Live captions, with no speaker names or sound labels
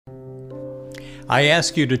I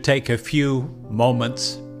ask you to take a few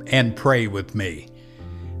moments and pray with me.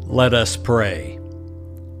 Let us pray.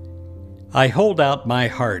 I hold out my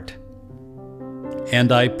heart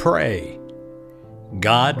and I pray,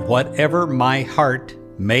 God, whatever my heart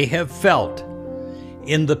may have felt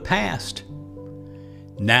in the past,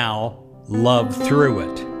 now love through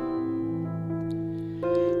it.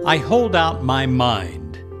 I hold out my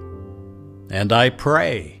mind and I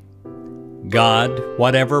pray, God,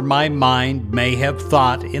 whatever my mind may have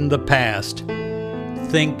thought in the past,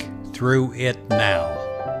 think through it now.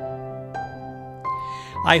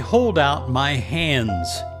 I hold out my hands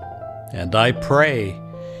and I pray,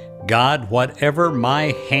 God, whatever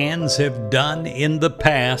my hands have done in the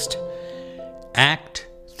past, act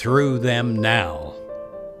through them now.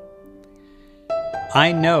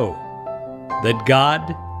 I know that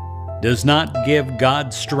God does not give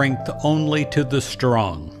God's strength only to the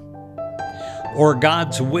strong, or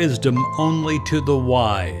God's wisdom only to the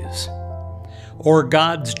wise, or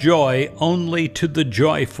God's joy only to the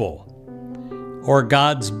joyful, or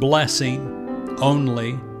God's blessing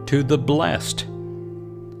only to the blessed.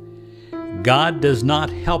 God does not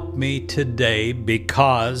help me today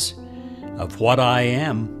because of what I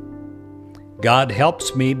am. God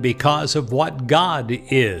helps me because of what God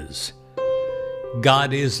is.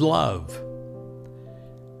 God is love.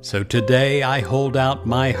 So today I hold out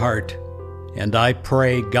my heart and I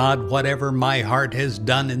pray, God, whatever my heart has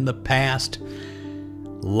done in the past,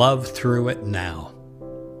 love through it now.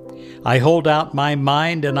 I hold out my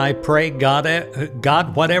mind and I pray,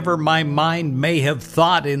 God, whatever my mind may have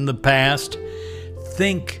thought in the past,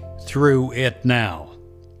 think through it now.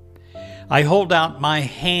 I hold out my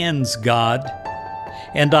hands, God,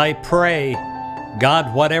 and I pray,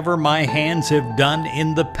 God, whatever my hands have done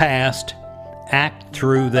in the past, act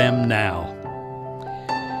through them now.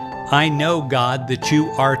 I know, God, that you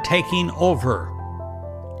are taking over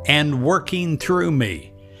and working through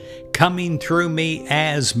me, coming through me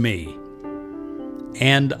as me,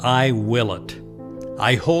 and I will it.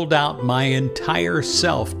 I hold out my entire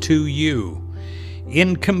self to you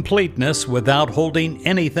in completeness without holding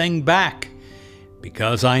anything back,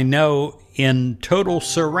 because I know in total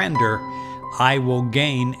surrender I will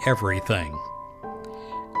gain everything.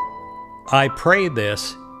 I pray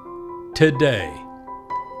this today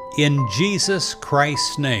in Jesus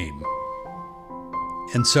Christ's name,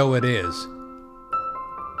 and so it is.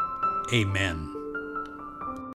 Amen.